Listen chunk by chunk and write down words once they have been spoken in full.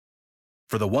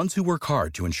For the ones who work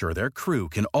hard to ensure their crew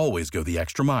can always go the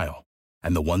extra mile,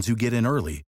 and the ones who get in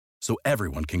early so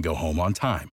everyone can go home on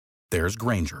time, there's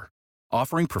Grainger,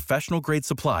 offering professional-grade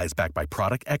supplies backed by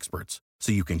product experts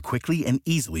so you can quickly and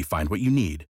easily find what you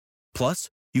need. Plus,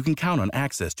 you can count on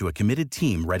access to a committed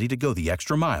team ready to go the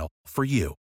extra mile for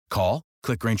you. Call,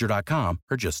 click Grainger.com,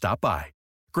 or just stop by.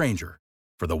 Grainger,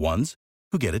 for the ones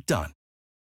who get it done.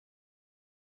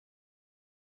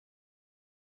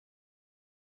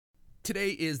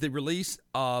 Today is the release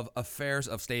of Affairs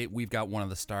of State. We've got one of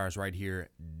the stars right here,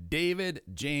 David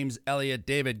James Elliot.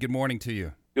 David, good morning to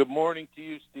you. Good morning to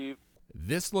you, Steve.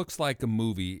 This looks like a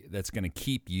movie that's going to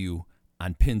keep you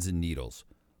on pins and needles.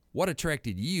 What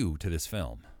attracted you to this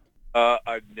film?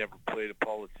 I've never played a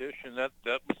politician. That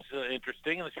was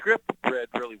interesting, and the script read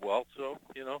really well. So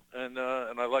and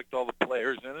I liked all the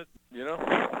players in it.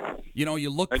 You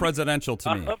look presidential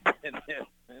to me.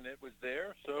 And it was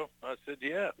there, so I said,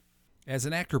 yeah. As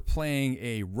an actor playing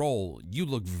a role, you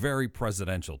look very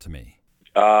presidential to me.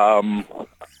 I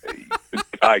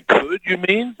could, you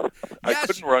mean? Yes. I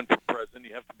couldn't run for president.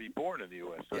 You have to be born in the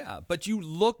U.S. So. Yeah, but you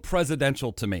look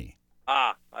presidential to me.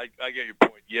 I get your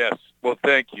point. Yes. Well,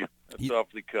 thank you. That's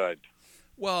awfully kind.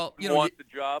 Well, I want the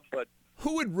job, but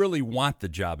who would really want the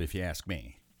job, if you ask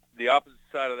me? The opposite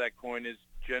side of that coin is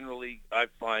generally I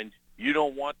find you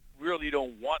don't want the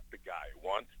guy who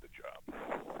wants the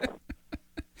job.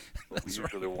 We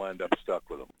usually wind up stuck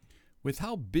with them. With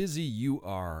how busy you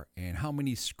are and how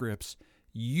many scripts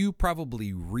you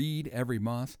probably read every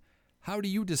month, how do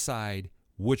you decide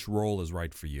which role is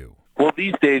right for you? Well,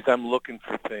 these days I'm looking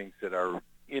for things that are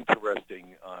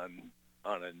interesting on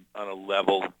a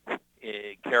level,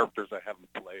 characters I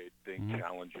haven't played, things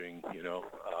challenging.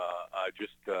 I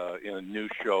just in a new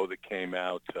show that came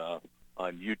out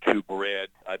on YouTube Red,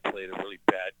 I played a really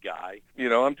bad guy.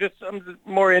 I'm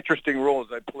more interesting roles.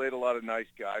 I played a lot of nice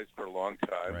guys for a long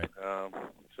time. Right.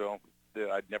 So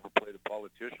I'd never played a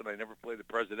politician. I never played a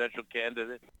presidential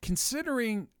candidate.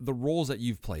 Considering the roles that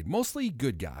you've played, mostly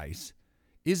good guys,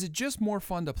 is it just more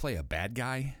fun to play a bad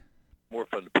guy? More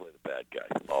fun to play the bad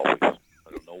guy, always.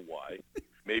 I don't know why.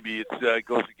 Maybe it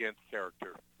goes against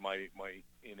character, my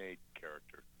innate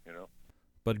character,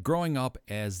 But growing up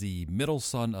as the middle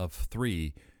son of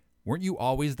three, weren't you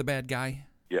always the bad guy?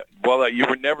 Yeah. Well, you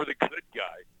were never the good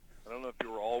guy. I don't know if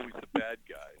you were always the bad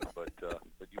guy, but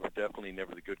you were definitely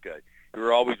never the good guy. You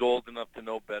were always old enough to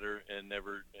know better and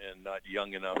not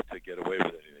young enough to get away with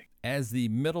anything. As the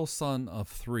middle son of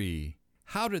three,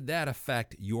 how did that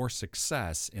affect your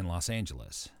success in Los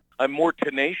Angeles? I'm more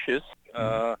tenacious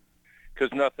because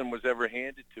nothing was ever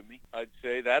handed to me. I'd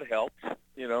say that helped.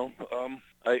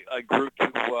 I grew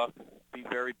to be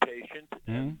very patient,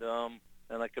 and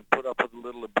I could put up with a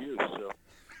little abuse, so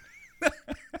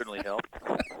certainly helped.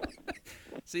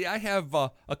 See, I have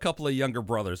a couple of younger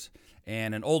brothers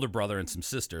and an older brother and some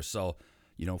sisters, so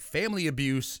family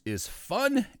abuse is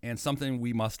fun and something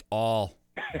we must all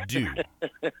do.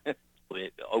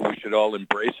 We should all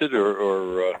embrace it,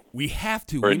 or we have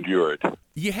to endure it.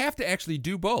 You have to actually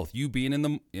do both. You being in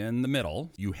the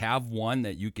middle, you have one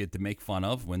that you get to make fun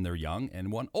of when they're young,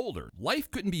 and one older.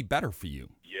 Life couldn't be better for you.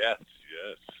 Yes.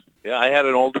 Yeah, I had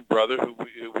an older brother who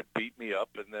would beat me up,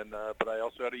 and then but I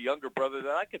also had a younger brother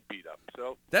that I could beat up.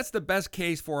 So that's the best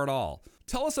case for it all.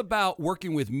 Tell us about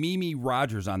working with Mimi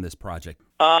Rogers on this project.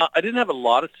 I didn't have a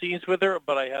lot of scenes with her,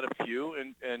 but I had a few,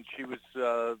 and she was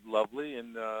lovely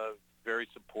and very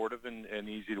supportive and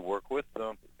easy to work with.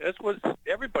 As was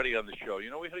everybody on the show.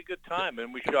 We had a good time,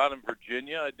 and we shot in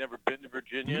Virginia. I'd never been to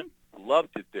Virginia.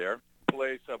 Loved it there.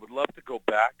 Place I would love to go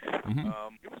back.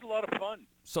 It was a lot of fun.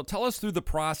 So tell us through the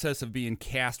process of being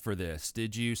cast for this.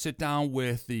 Did you sit down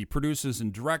with the producers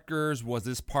and directors? Was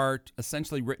this part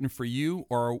essentially written for you,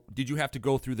 or did you have to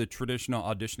go through the traditional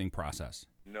auditioning process?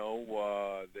 No,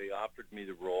 they offered me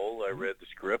the role. I read the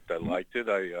script. I liked it.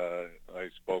 I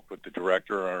spoke with the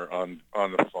director on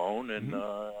the phone, and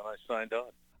I signed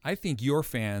on. I think your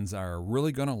fans are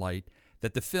really going to like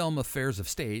that the film Affairs of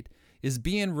State is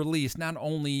being released not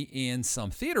only in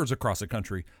some theaters across the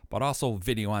country, but also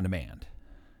video on demand.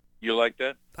 You like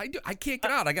that? I do. I can't get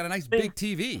out. I got a nice big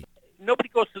TV. Nobody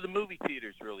goes to the movie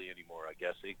theaters really anymore, I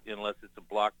guess, unless it's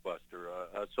a blockbuster.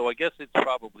 So I guess it's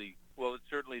probably, it's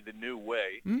certainly the new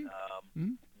way.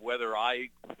 Whether I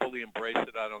fully embrace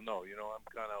it, I don't know.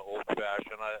 I'm kind of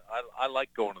old-fashioned. I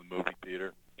like going to the movie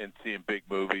theater and seeing big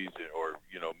movies or,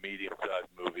 medium-sized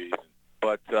movies.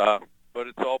 But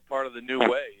it's all part of the new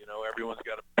way. Everyone's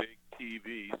got a big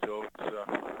TV, so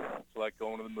it's like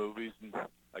going to the movies, and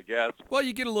I guess. Well,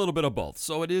 you get a little bit of both.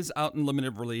 So it is out in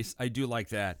limited release. I do like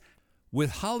that.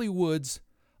 With Hollywood's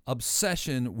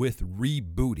obsession with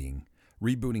rebooting,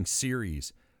 rebooting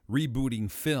series, rebooting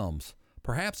films,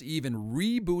 perhaps even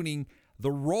rebooting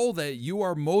the role that you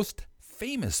are most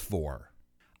famous for.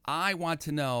 I want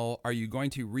to know, are you going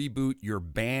to reboot your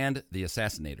band, The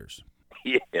Assassinators?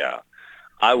 Yeah,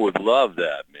 I would love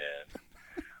that,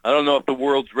 man. I don't know if the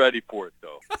world's ready for it,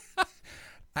 though.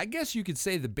 I guess you could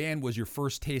say the band was your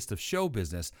first taste of show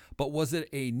business, but was it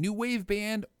a new wave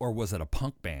band or was it a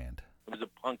punk band? It was a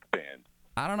punk band.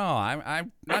 I don't know.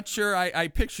 I'm not sure I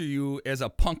picture you as a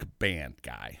punk band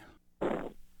guy.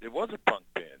 It was a punk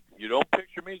band. You don't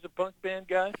picture me as a punk band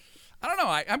guy? I don't know.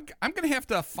 I'm going to have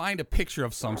to find a picture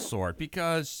of some sort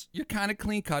because you're kind of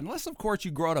clean cut. Unless, of course,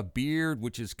 you grow out a beard,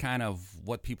 which is kind of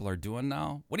what people are doing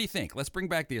now. What do you think? Let's bring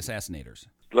back the Assassinators.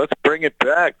 Let's bring it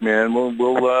back, man.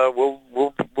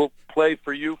 We'll play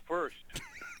for you first.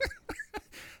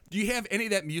 Do you have any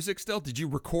of that music still? Did you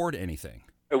record anything?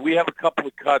 We have a couple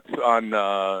of cuts on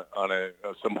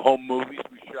some home movies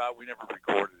we shot. We never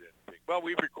recorded anything. Well,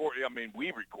 we recorded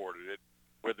it.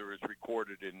 Whether it's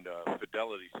recorded in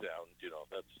fidelity sound,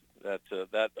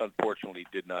 that unfortunately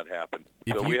did not happen.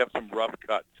 We have some rough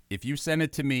cuts. If you send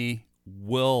it to me,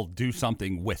 we'll do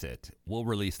something with it. We'll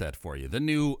release that for you. The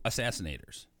new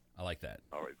Assassinators. I like that.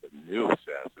 All right,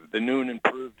 the new and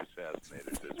improved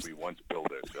Assassinators, as we once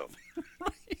billed ourselves.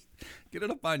 Right. Get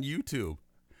it up on YouTube.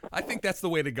 I think that's the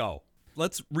way to go.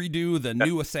 Let's redo the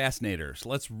new Assassinators.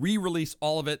 Let's re-release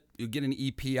all of it. You get an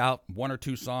EP out, 1 or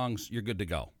 2 songs, you're good to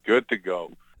go. Good to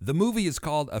go. The movie is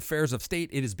called Affairs of State.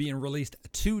 It is being released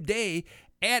today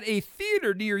at a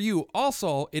theater near you.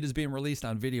 Also, it is being released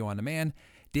on video on demand.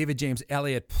 David James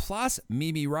Elliot plus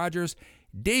Mimi Rogers.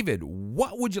 David,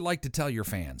 what would you like to tell your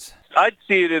fans? I'd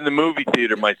see it in the movie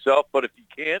theater myself, but if you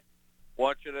can't,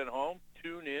 watch it at home,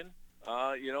 tune in.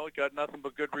 It got nothing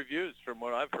but good reviews from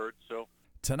what I've heard, so...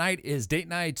 Tonight is date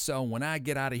night, so when I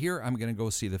get out of here, I'm going to go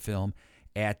see the film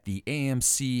at the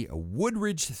AMC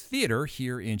Woodridge Theater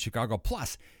here in Chicago.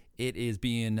 Plus, it is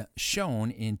being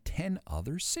shown in 10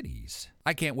 other cities.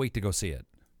 I can't wait to go see it.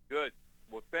 Good.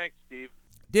 Well, thanks, Steve.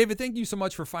 David, thank you so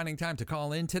much for finding time to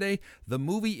call in today. The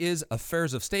movie is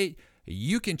Affairs of State.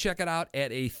 You can check it out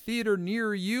at a theater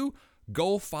near you.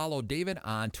 Go follow David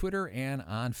on Twitter and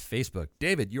on Facebook.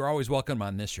 David, you're always welcome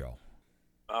on this show.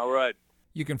 All right.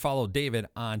 You can follow David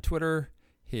on Twitter.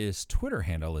 His Twitter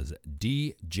handle is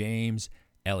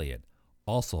DJamesElliot.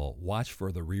 Also, watch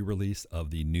for the re-release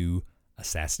of the new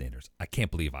Assassinators. I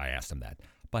can't believe I asked him that.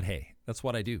 But hey, that's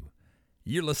what I do.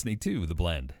 You're listening to The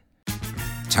Blend.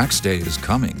 Tax day is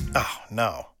coming. Oh,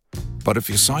 no. But if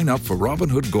you sign up for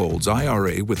Robinhood Gold's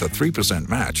IRA with a 3%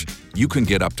 match, you can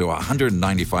get up to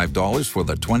 $195 for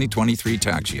the 2023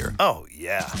 tax year. Oh,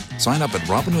 yeah. Sign up at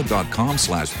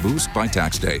Robinhood.com/boost by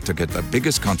tax day to get the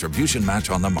biggest contribution match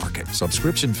on the market.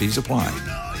 Subscription fees apply.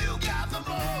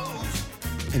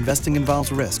 Investing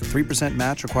involves risk. 3%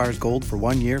 match requires gold for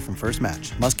 1 year from first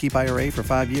match. Must keep IRA for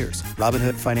 5 years.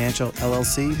 Robinhood Financial,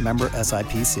 LLC, member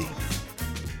SIPC.